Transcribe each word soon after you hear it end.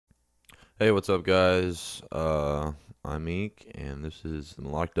Hey, what's up, guys? I'm Eek, and this is the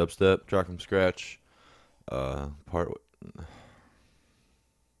Melodic Dubstep track from scratch. Part,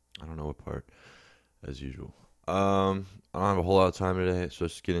 I don't know what part, as usual. I don't have a whole lot of time today, so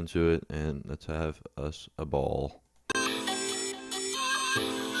let's get into it and let's have us a ball.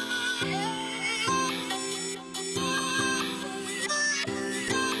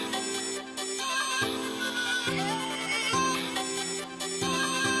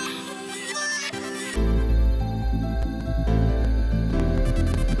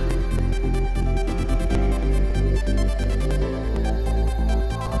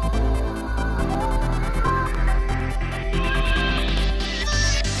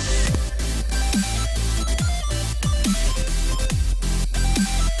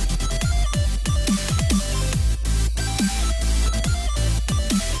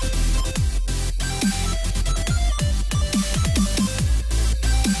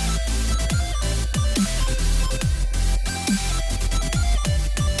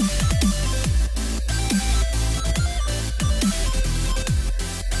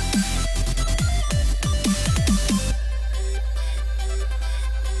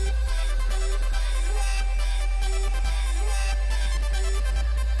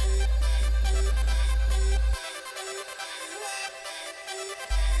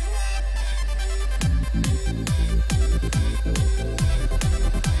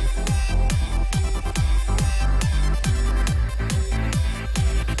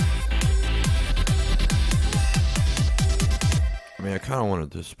 I kind of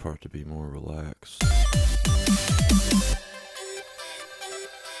wanted this part to be more relaxed.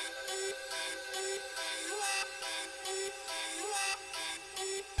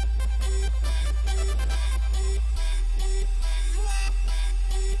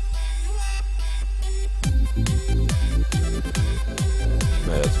 Yeah,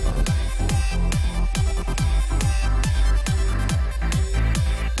 that's fine.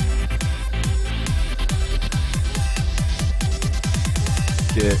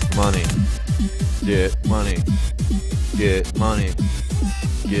 Get money, get money, get money,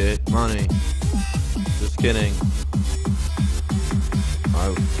 get money. Just kidding. I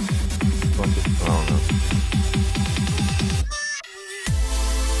don't know.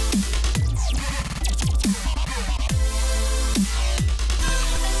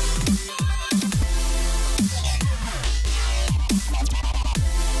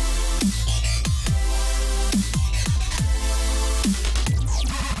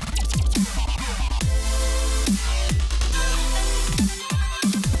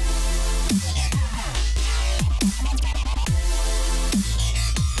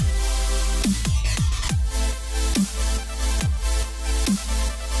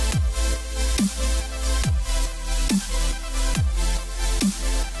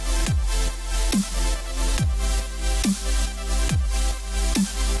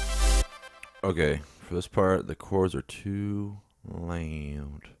 Okay, for this part, the chords are too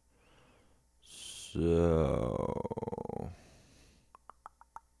loud. So,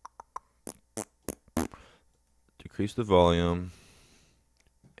 decrease the volume,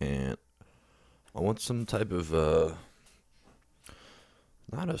 and I want some type of,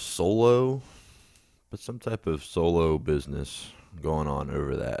 not a solo, but some type of solo business going on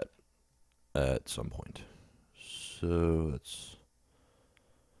over that at some point. So, let's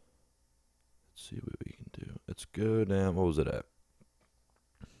see what we can do. Let's go down. What was it at?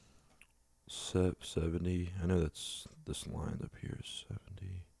 70. I know that's this line up here is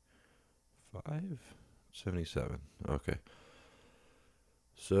 75, 77. Okay.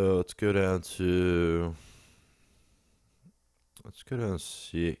 So let's go down to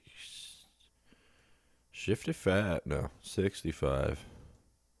 55. No, 65.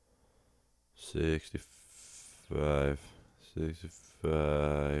 65.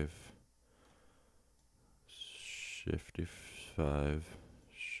 65. 55.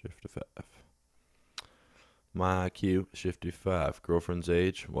 55. My IQ, 55. Girlfriend's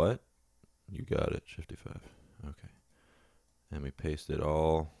age, what? You got it, 55. Okay. And we paste it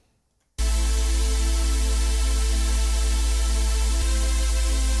all.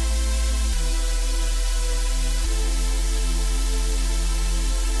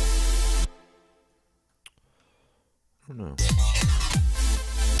 I don't know.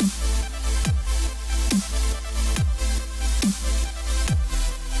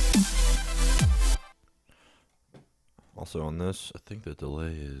 Also on this, I think the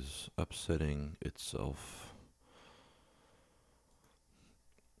delay is upsetting itself.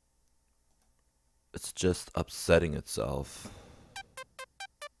 It's just upsetting itself.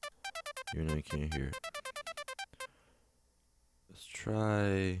 Even though you can't hear it. Let's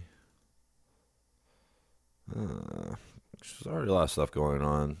try There's already a lot of stuff going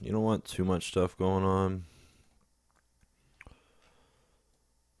on. You don't want too much stuff going on,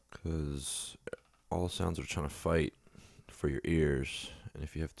 because all sounds are trying to fight for your ears, and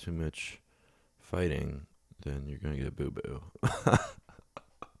if you have too much fighting, then you're gonna get a boo-boo.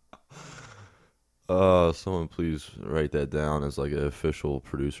 Someone please write that down as like an official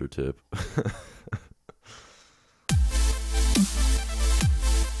producer tip.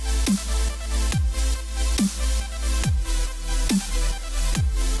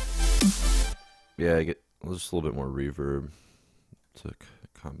 Yeah, I get just a little bit more reverb to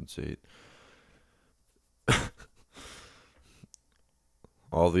compensate.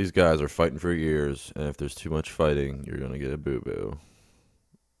 All these guys are fighting for your ears, and if there's too much fighting, you're gonna get a boo-boo.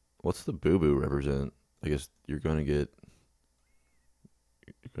 What's the boo-boo represent? I guess you're gonna have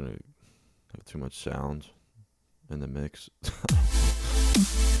too much sound in the mix.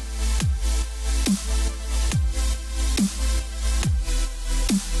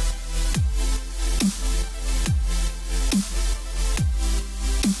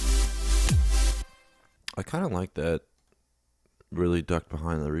 I kind of like that, really ducked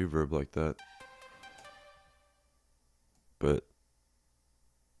behind the reverb like that. But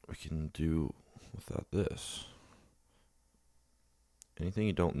we can do without this. Anything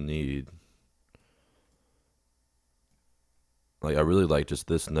you don't need. Like, I really like just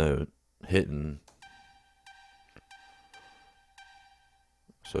this note hitting.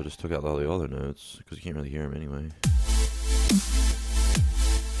 So I just took out all the other notes, because you can't really hear them anyway.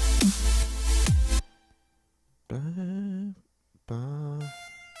 Ba, ba.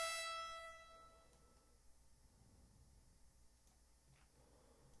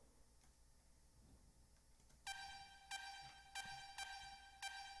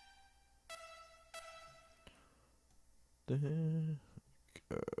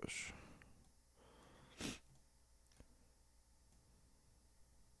 Gosh.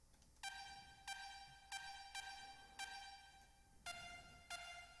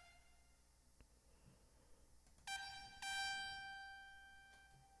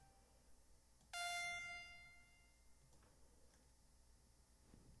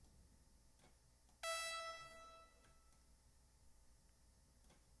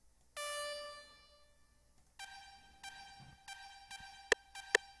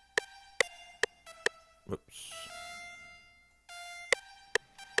 Whoops.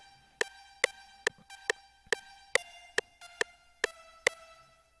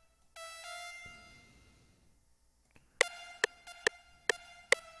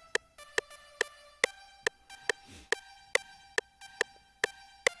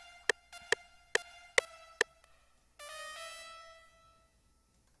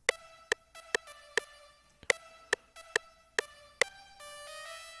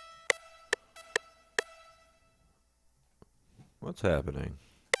 What's happening?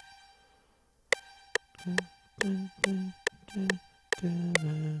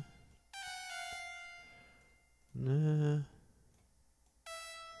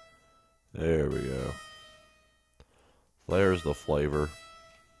 There we go. There's the flavor.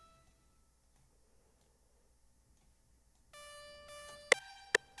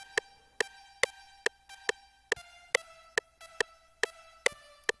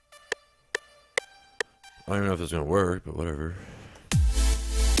 I don't even know if it's gonna work, but whatever.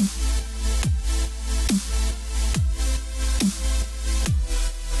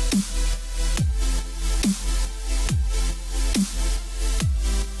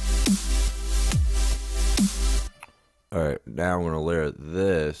 Alright, now I'm gonna layer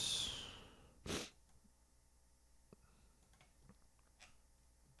this.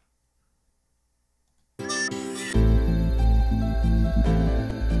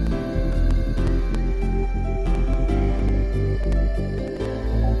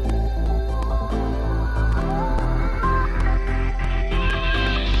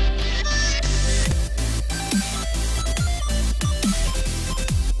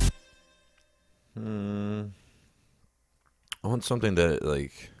 I want something that,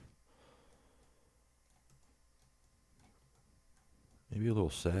 like, maybe a little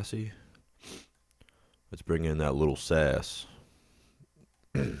sassy. Let's bring in that little sass.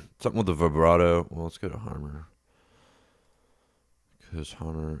 Something with the vibrato. Well, let's go to Harmer, because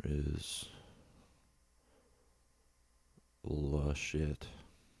Harmer is la shit.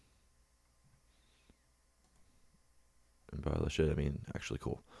 And by la shit, I mean actually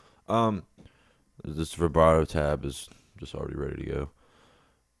cool. This vibrato tab is just already ready to go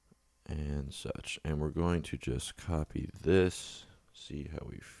and such, and we're going to just copy this, see how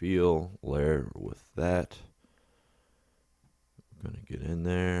we feel, layer with that. We're gonna get in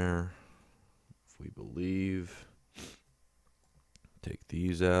there if we believe. wave. Take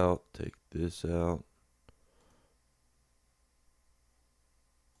these out. Take this out.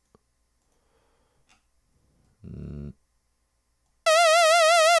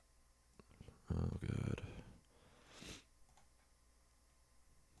 Oh, God.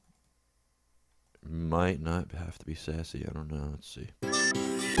 Might not have to be sassy. I don't know. Let's see.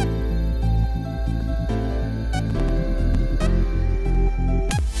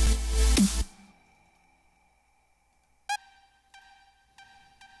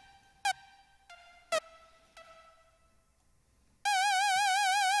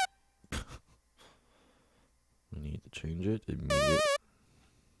 We need to change it immediately.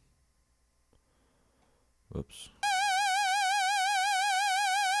 Whoops.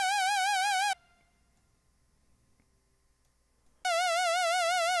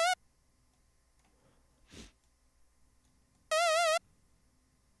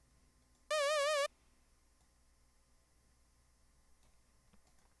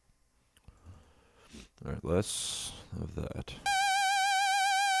 All right, less of that.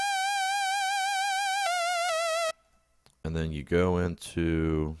 And then you go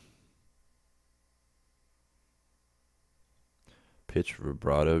into pitch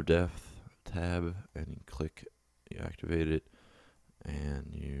vibrato depth tab and you click, you activate it,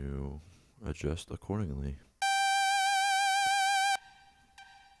 and you adjust accordingly.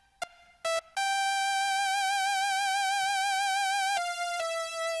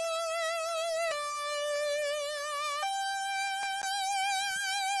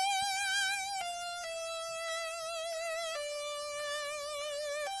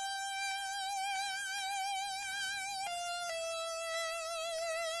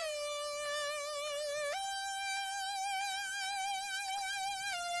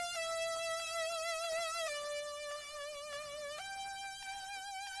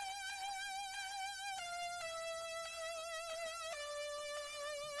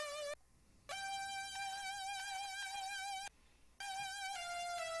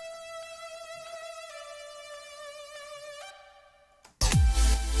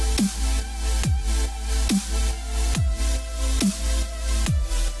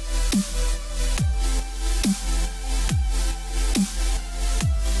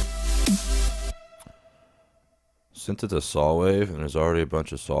 Since it's a saw wave and there's already a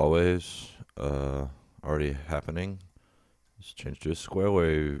bunch of saw waves already happening, let's change to a square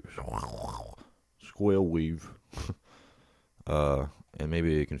wave. Square wave. And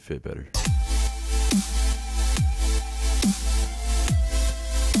maybe it can fit better.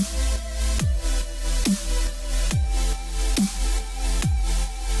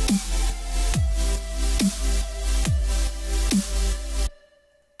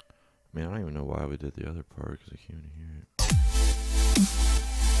 Man, I don't even know why we did the other part because I can't even hear it.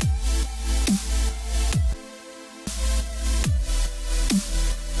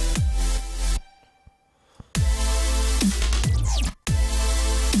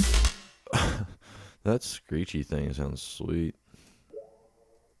 That screechy thing sounds sweet.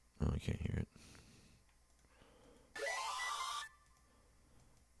 Oh, I can't hear it.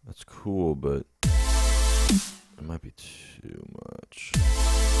 That's cool, but it might be too much.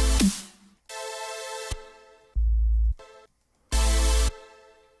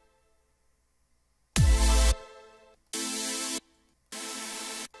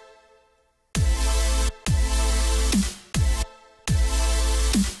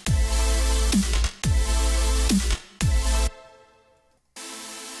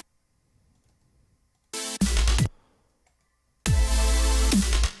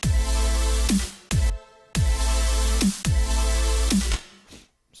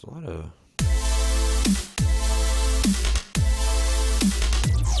 There's a lot of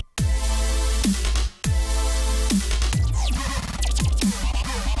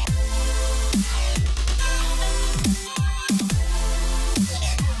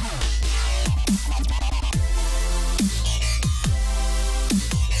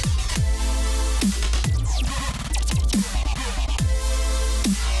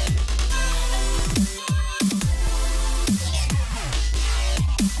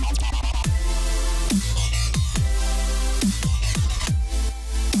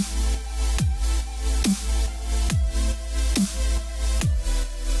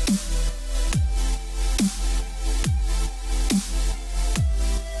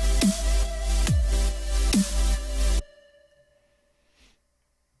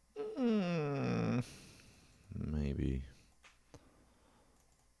maybe.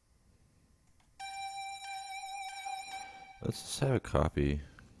 Let's just have a copy.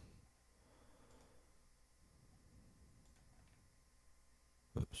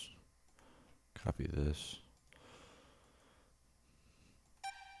 Oops. Copy this.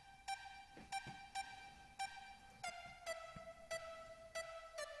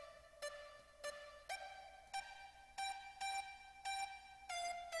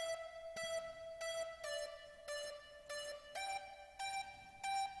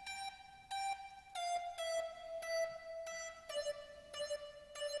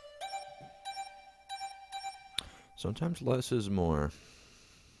 Sometimes less is more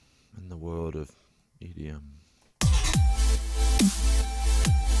in the world of EDM.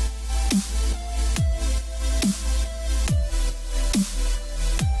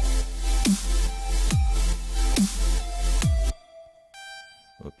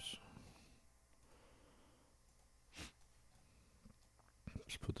 Oops.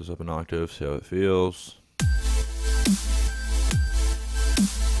 Just put this up an octave, see how it feels.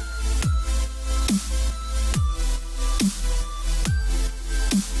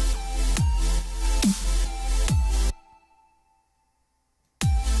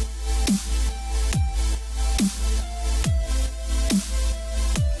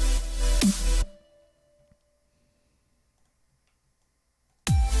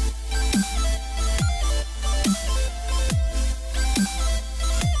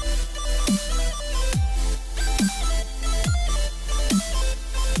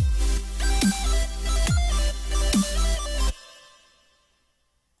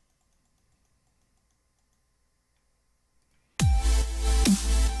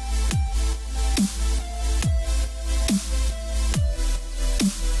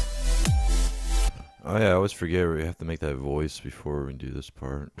 Oh yeah, I always forget we have to make that voice before we do this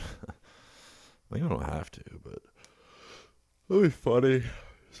part. I think I don't have to, but that'd be funny.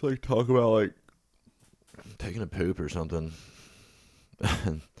 It's like talk about like taking a poop or something.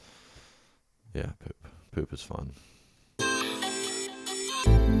 Yeah, poop. Poop is fun.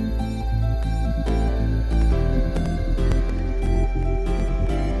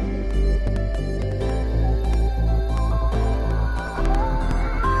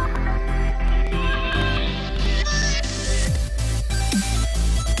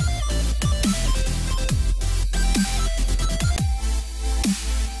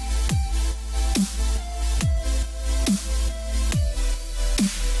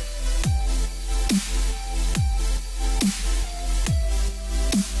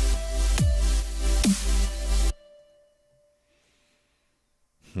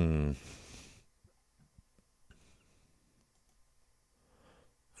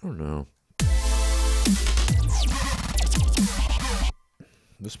 I don't know.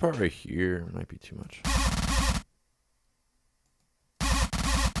 This part right here might be too much.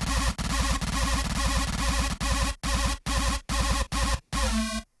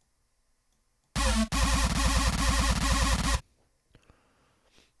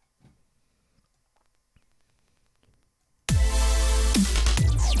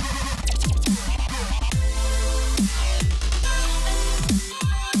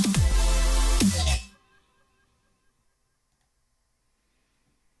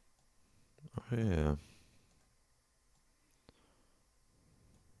 Yeah.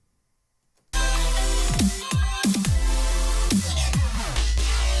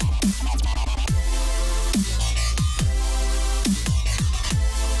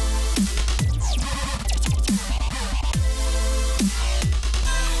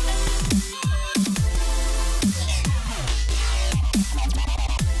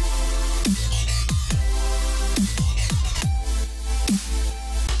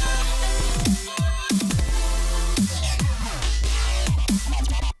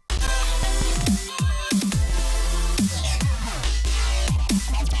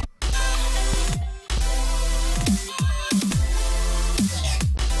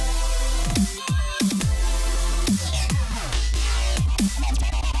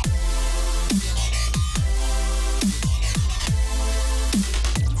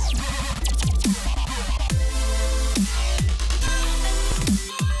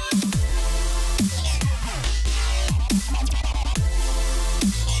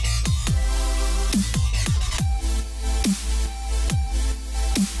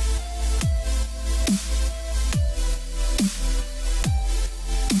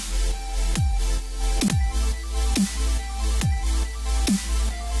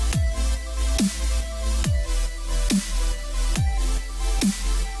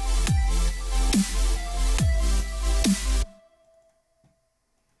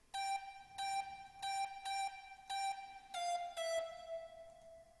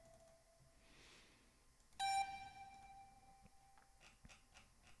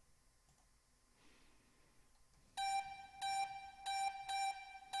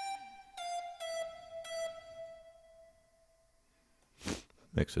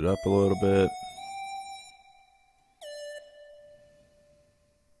 Mix it up a little bit.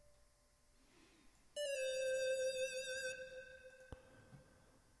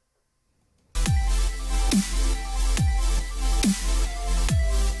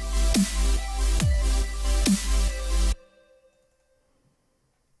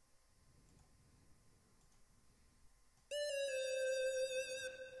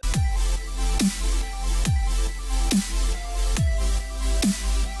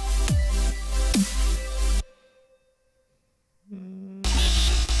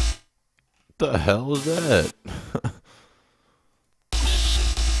 the hell is that?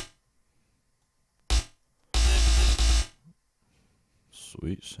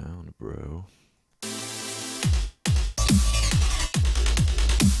 Sweet sound, bro.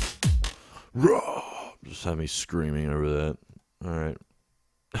 Raw! Just had me screaming over that. Alright.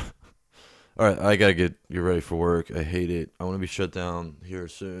 Alright, I gotta get ready for work. I hate it. I want to be shut down here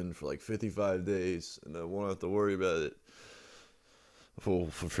soon for like 55 days, and I won't have to worry about it. For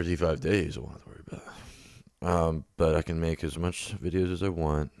 55 days, I won't have to worry about it. But I can make as much videos as I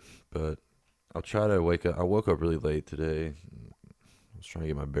want. But I'll try to wake up. I woke up really late today. I was trying to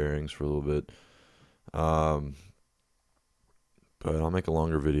get my bearings for a little bit. But I'll make a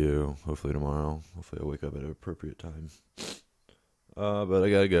longer video, hopefully tomorrow. Hopefully I'll wake up at an appropriate time. But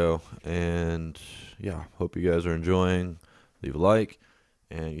I gotta go. And yeah, hope you guys are enjoying. Leave a like.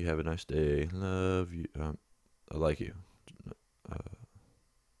 And you have a nice day. Love you. I like you.